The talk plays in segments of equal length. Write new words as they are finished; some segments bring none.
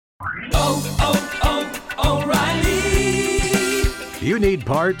O'Reilly. You need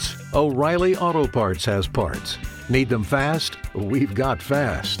parts? O'Reilly Auto Parts has parts. Need them fast? We've got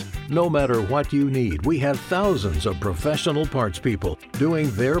fast. No matter what you need, we have thousands of professional parts people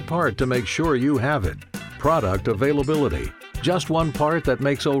doing their part to make sure you have it. Product availability. Just one part that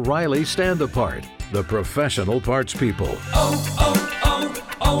makes O'Reilly stand apart. The professional parts people.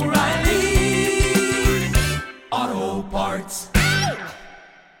 O'Reilly Auto Parts.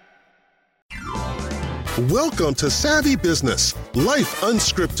 Welcome to Savvy Business, Life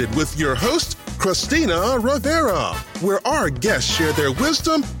Unscripted with your host, Christina Rivera, where our guests share their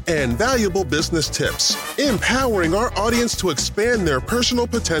wisdom and valuable business tips, empowering our audience to expand their personal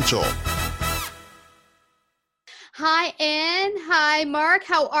potential. Hi, Anne. Hi, Mark.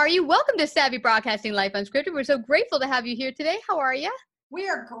 How are you? Welcome to Savvy Broadcasting Life Unscripted. We're so grateful to have you here today. How are you? We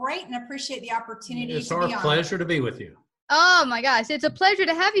are great and appreciate the opportunity. It's our pleasure to be with you. Oh my gosh, it's a pleasure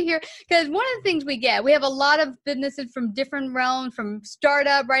to have you here because one of the things we have a lot of businesses from different realms, from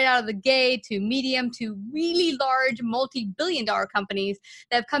startup right out of the gate to medium to really large multi-billion-dollar companies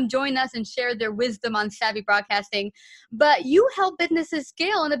that have come join us and share their wisdom on Savvy Broadcasting. But you help businesses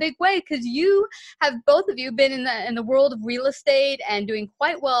scale in a big way because you have, both of you, been in the world of real estate and doing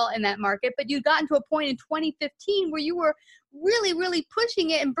quite well in that market. But you gotten to a point in 2015 where you were really pushing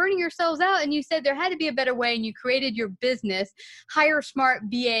it and burning yourselves out, and you said there had to be a better way, and you created your business,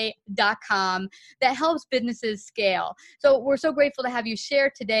 HireSmartBA.com, that helps businesses scale. So we're so grateful to have you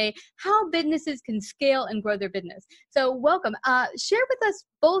share today how businesses can scale and grow their business. So welcome. Share with us,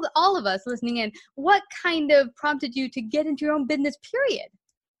 all of us listening in, what kind of prompted you to get into your own business, period?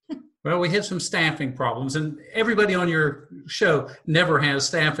 Well, we had some staffing problems, and everybody on your show never has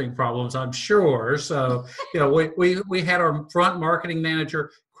staffing problems, I'm sure. So, we had our front marketing manager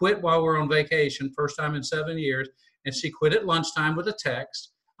quit while we're on vacation, first time in 7 years, and she quit at lunchtime with a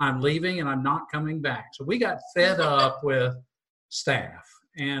text, "I'm leaving and I'm not coming back." So we got fed up with staff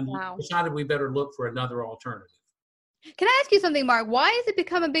and decided we better look for another alternative. Can I ask you something, Mark? Why has it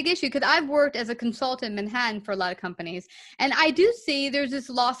become a big issue? Because I've worked as a consultant in Manhattan for a lot of companies, and I do see there's this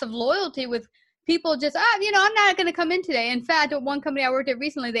loss of loyalty with people just, I'm not going to come in today. In fact, at one company I worked at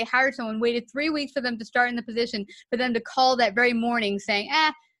recently, they hired someone, waited 3 weeks for them to start in the position, for them to call that very morning saying,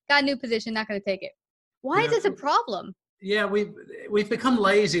 got a new position, not going to take it. Why is this a problem? Yeah, we've become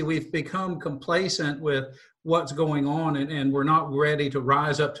lazy. We've become complacent with what's going on, and we're not ready to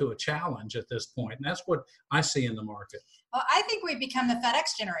rise up to a challenge at this point. And that's what I see in the market. Well, I think we've become the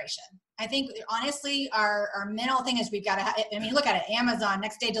FedEx generation. I think, honestly, our mental thing is we've got to look at it, Amazon,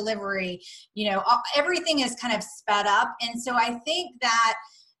 next day delivery, everything is kind of sped up. And so I think that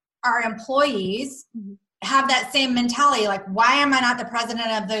our employees have that same mentality, like, why am I not the president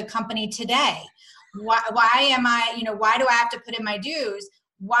of the company today? Why am I, why do I have to put in my dues?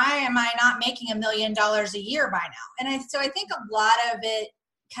 Why am I not making $1 million a year by now? And so I think a lot of it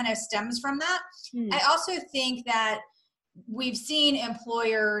kind of stems from that. I also think that we've seen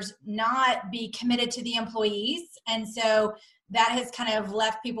employers not be committed to the employees. And so that has kind of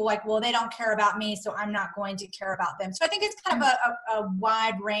left people like, well, they don't care about me, so I'm not going to care about them. So I think it's kind of a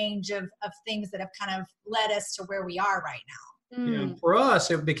wide range of things that have kind of led us to where we are right now. Yeah, for us,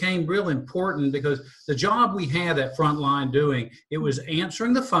 it became real important because the job we had at Frontline doing, it was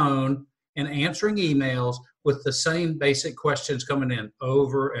answering the phone and answering emails with the same basic questions coming in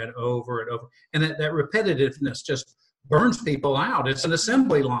over and over and over. And that repetitiveness just burns people out. It's an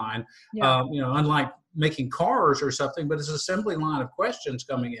assembly line, unlike making cars or something, but it's an assembly line of questions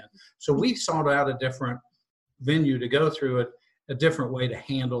coming in. So we sought out a different venue to go through it, a different way to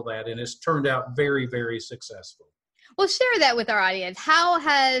handle that. And it's turned out very, very successful. Well, share that with our audience. How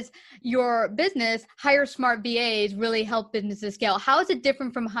has your business, Hire Smart BAs, really helped businesses scale? How is it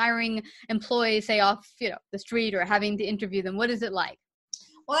different from hiring employees, say, off the street or having to interview them? What is it like?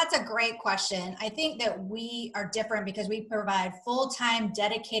 Well, that's a great question. I think that we are different because we provide full-time,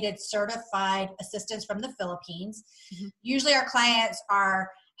 dedicated, certified assistants from the Philippines. Usually our clients are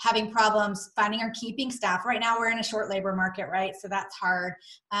having problems finding or keeping staff. Right now we're in a short labor market, right? So that's hard.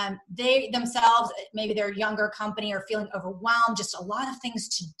 They themselves, maybe they're a younger company, are feeling overwhelmed, just a lot of things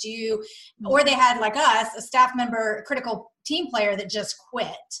to do. Or they had, like us, a staff member, a critical team player that just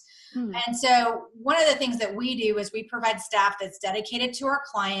quit. And so one of the things that we do is we provide staff that's dedicated to our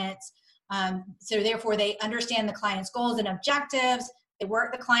clients. So therefore they understand the client's goals and objectives. They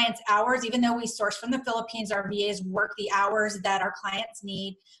work the client's hours. Even though we source from the Philippines, our VAs work the hours that our clients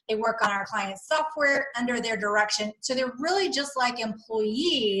need. They work on our client's software under their direction. So they're really just like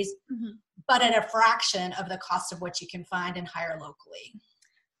employees, but at a fraction of the cost of what you can find and hire locally.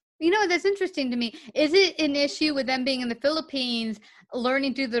 That's interesting to me. Is it an issue with them being in the Philippines,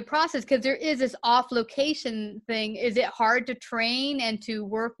 learning through the process? Because there is this off location thing. Is it hard to train and to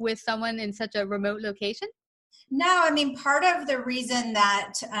work with someone in such a remote location? No, I mean, part of the reason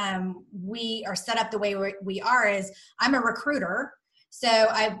that we are set up the way we are is I'm a recruiter. So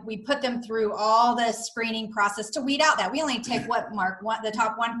we put them through all the screening process to weed out that. We only take what, Mark, the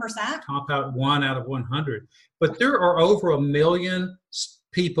top 1%? Top out 1 out of 100. But there are over 1 million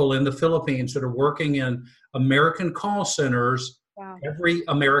people in the Philippines that are working in American call centers. Wow. Every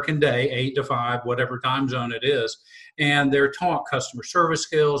American day, 8 to 5, whatever time zone it is. And they're taught customer service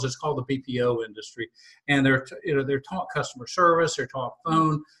skills. It's called the BPO industry. And they're taught customer service. They're taught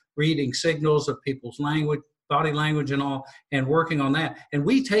phone reading signals of people's language, body language and all, and working on that. And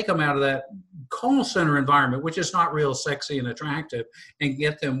we take them out of that call center environment, which is not real sexy and attractive, and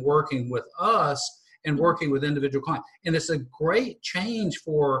get them working with us and working with individual clients. And it's a great change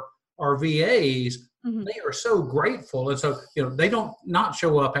for our VAs. Mm-hmm. They are so grateful. And so, they don't not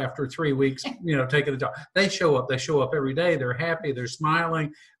show up after 3 weeks, taking the job. They show up every day. They're happy. They're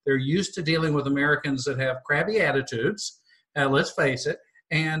smiling. They're used to dealing with Americans that have crabby attitudes. Let's face it.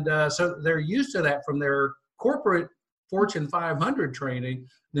 And so they're used to that from their corporate Fortune 500 training.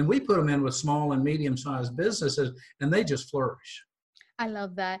 Then we put them in with small and medium-sized businesses, and they just flourish. I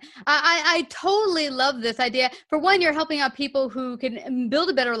love that. I totally love this idea. For one, you're helping out people who can build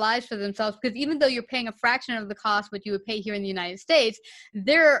a better lives for themselves, because even though you're paying a fraction of the cost what you would pay here in the United States,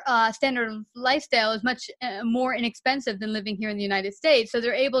 their standard of lifestyle is much more inexpensive than living here in the United States. So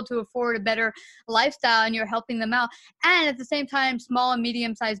they're able to afford a better lifestyle, and you're helping them out. And at the same time, small and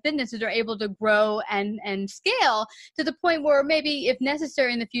medium-sized businesses are able to grow and scale to the point where maybe, if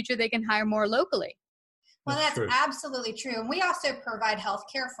necessary in the future, they can hire more locally. Well, that's absolutely true. And we also provide health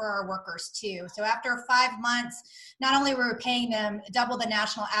care for our workers too. So after 5 months, not only were we paying them double the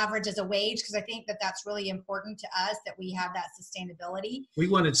national average as a wage, because I think that that's really important to us, that we have that sustainability. We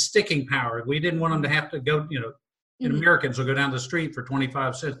wanted sticking power. We didn't want them to have to go, Americans will go down the street for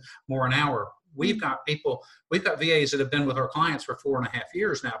 25 cents more an hour. We've got VAs that have been with our clients for 4.5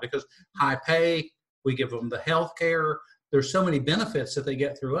 years now, because high pay, we give them the health care. There's so many benefits that they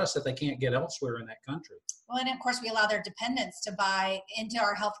get through us that they can't get elsewhere in that country. Well, and of course, we allow their dependents to buy into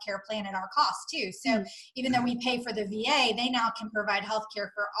our healthcare plan at our cost too. So even though we pay for the VA, they now can provide healthcare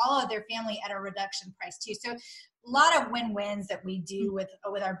for all of their family at a reduction price too. So a lot of win-wins that we do with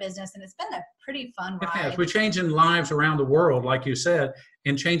our business, and it's been a pretty fun ride. It has. We're changing lives around the world, like you said,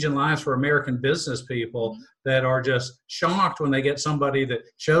 and changing lives for American business people that are just shocked when they get somebody that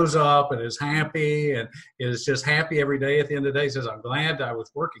shows up and is happy and is just happy every day. At the end of the day, says, "I'm glad I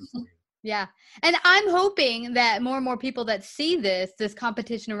was working for you." Yeah. And I'm hoping that more and more people that see this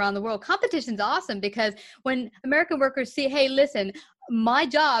competition around the world, competition's awesome, because when American workers see, hey, listen, my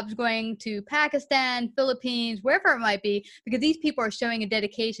job's going to Pakistan, Philippines, wherever it might be, because these people are showing a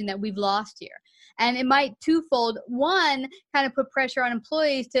dedication that we've lost here. And it might twofold. One, kind of put pressure on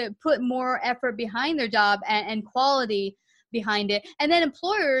employees to put more effort behind their job and quality behind it. And then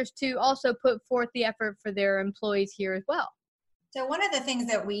employers to also put forth the effort for their employees here as well. So one of the things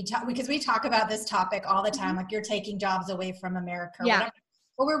that because we talk about this topic all the time, like you're taking jobs away from America, whatever,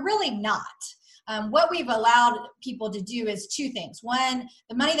 but we're really not. What we've allowed people to do is 2 things. One,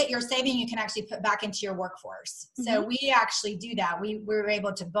 the money that you're saving, you can actually put back into your workforce. So we actually do that. We were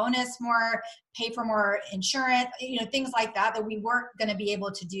able to bonus more, pay for more insurance, things like that we weren't going to be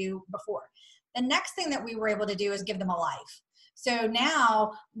able to do before. The next thing that we were able to do is give them a life. So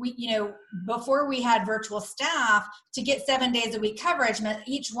now before we had virtual staff, to get 7 days a week coverage meant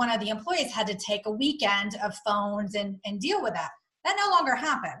each one of the employees had to take a weekend of phones and deal with that. That no longer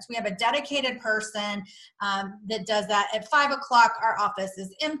happens. We have a dedicated person that does that. At 5 o'clock, our office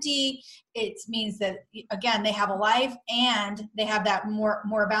is empty. It means that, again, they have a life and they have that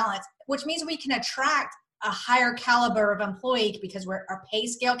more balance, which means we can attract a higher caliber of employee, because our pay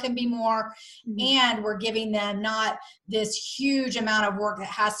scale can be more, and we're giving them not this huge amount of work that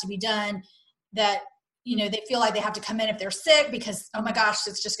has to be done that, they feel like they have to come in if they're sick because, oh my gosh,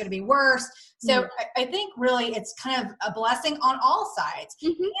 it's just going to be worse. So I think really it's kind of a blessing on all sides.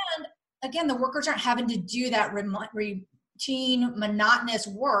 And again, the workers aren't having to do that routine, monotonous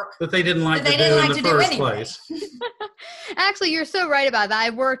work that they didn't like to do in the first place. Actually, you're so right about that.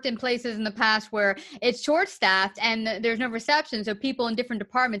 I've worked in places in the past where it's short-staffed and there's no reception, so people in different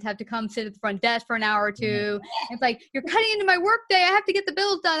departments have to come sit at the front desk for an hour or two. It's like, you're cutting into my work day. I have to get the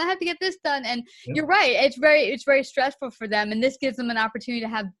bills done. I have to get this done. And you're right. It's very stressful for them, and this gives them an opportunity to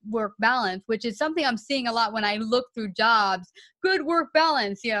have work balance, which is something I'm seeing a lot when I look through jobs. Good work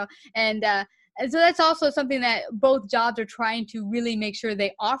balance, and And so that's also something that both jobs are trying to really make sure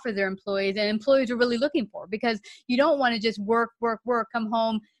they offer their employees, and employees are really looking for, because you don't want to just work, come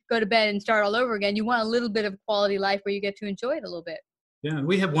home, go to bed and start all over again. You want a little bit of quality life where you get to enjoy it a little bit. Yeah, and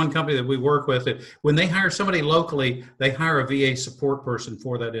we have one company that we work with that when they hire somebody locally, they hire a VA support person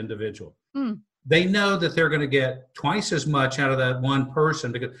for that individual. They know that they're going to get twice as much out of that one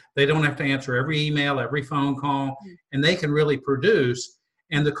person because they don't have to answer every email, every phone call, and they can really produce.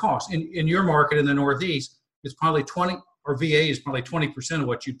 And the cost in your market in the Northeast is probably 20, or VA is probably 20% of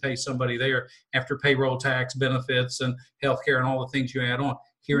what you pay somebody there after payroll, tax, benefits, and healthcare and all the things you add on.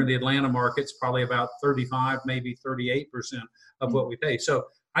 Here in the Atlanta market, it's probably about 35, maybe 38% of what we pay. So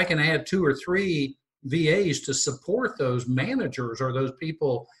I can add 2 or 3 VAs to support those managers or those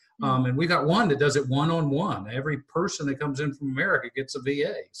people. And we got one that does it one-on-one. Every person that comes in from America gets a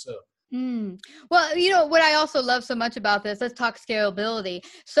VA. So. Well, you know, what I also love so much about this, let's talk scalability.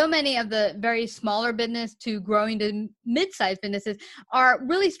 So many of the very smaller business to growing to mid-sized businesses are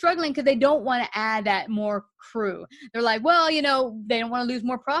really struggling because they don't want to add that more crew. They're like, well, you know, they don't want to lose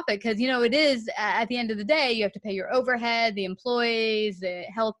more profit because, you know, it is at the end of the day, you have to pay your overhead, the employees, the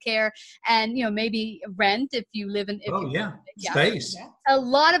healthcare, and, you know, maybe rent if you live in. Space. A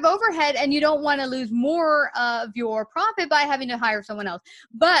lot of overhead, and you don't want to lose more of your profit by having to hire someone else.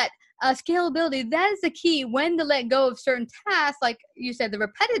 But scalability, that is the key, when to let go of certain tasks, like you said, the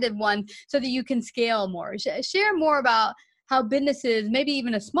repetitive ones, so that you can scale more. Share more about how businesses, maybe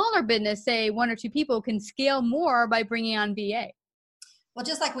even a smaller business, say 1 or 2 people, can scale more by bringing on VA. Well,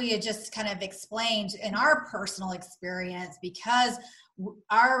 just like we had just kind of explained in our personal experience, because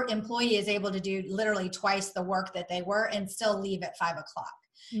our employee is able to do literally twice the work that they were and still leave at 5 o'clock.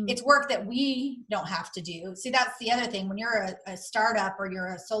 It's work that we don't have to do. See, that's the other thing. When you're a startup or you're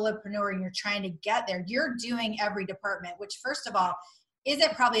a solopreneur and you're trying to get there, you're doing every department, which first of all,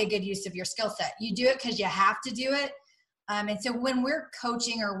 isn't probably a good use of your skill set. You do it because you have to do it. And so when we're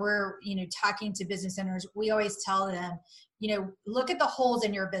coaching or we're, you know, talking to business owners, we always tell them, you know, look at the holes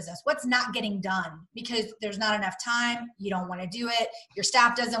in your business. What's not getting done because there's not enough time. You don't want to do it. Your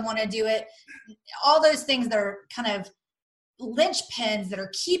staff doesn't want to do it. All those things that are kind of linchpins that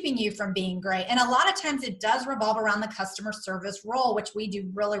are keeping you from being great. And a lot of times it does revolve around the customer service role, which we do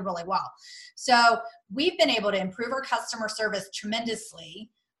really, really well. So we've been able to improve our customer service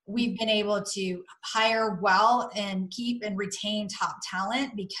tremendously. We've been able to hire well and keep and retain top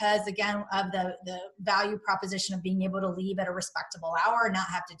talent because, again, of the value proposition of being able to leave at a respectable hour and not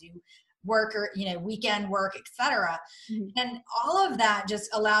have to do work or, you know, weekend work, etc. And all of that just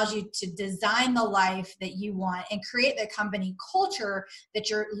allows you to design the life that you want and create the company culture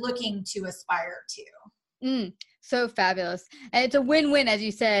that you're looking to aspire to. So fabulous. And it's a win-win, as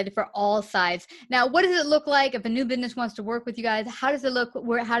you said, for all sides. Now, what does it look like if a new business wants to work with you guys? How does it look?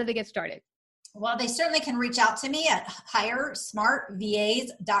 How do they get started? Well, they certainly can reach out to me at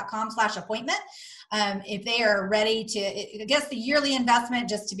hiresmartvas.com/appointment. If they are ready to, I guess the yearly investment,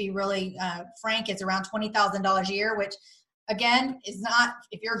 just to be really frank, is around $20,000 a year, which again is not,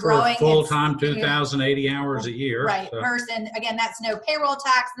 if you're growing full-time 2,080 hours a year. Right. So. Person, again, that's no payroll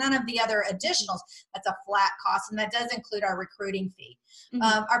tax, none of the other additionals. That's a flat cost. And that does include our recruiting fee.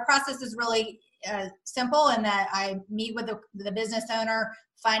 Our process is really simple in that I meet with the business owner,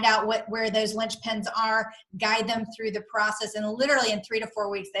 find out where those linchpins are, guide them through the process. And literally in 3 to 4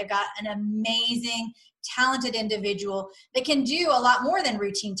 weeks, they've got an amazing, talented individual that can do a lot more than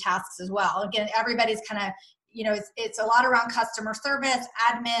routine tasks as well. Again, everybody's kind of, you know, it's a lot around customer service,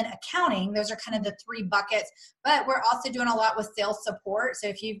 admin, accounting. Those are kind of the 3 buckets, but we're also doing a lot with sales support. So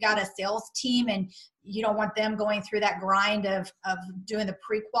if you've got a sales team and you don't want them going through that grind of doing the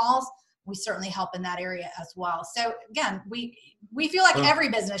pre-quals, we certainly help in that area as well. So again, we feel like every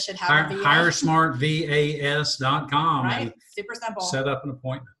business should have a VA. hiresmartvas.com. Right. Super simple. Set up an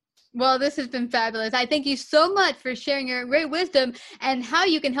appointment. Well, this has been fabulous. I thank you so much for sharing your great wisdom and how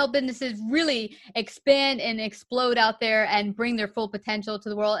you can help businesses really expand and explode out there and bring their full potential to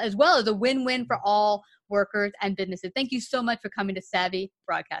the world, as well as a win-win for all workers and businesses. Thank you so much for coming to Savvy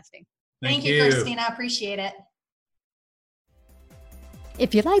Broadcasting. Thank you, Christina. I appreciate it.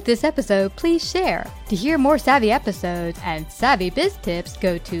 If you like this episode, please share. To hear more Savvy episodes and Savvy Biz Tips,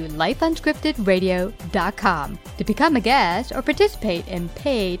 go to lifeunscriptedradio.com. To become a guest or participate in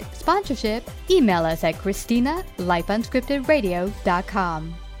paid sponsorship, email us at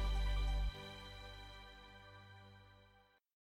Christina@lifeunscriptedradio.com.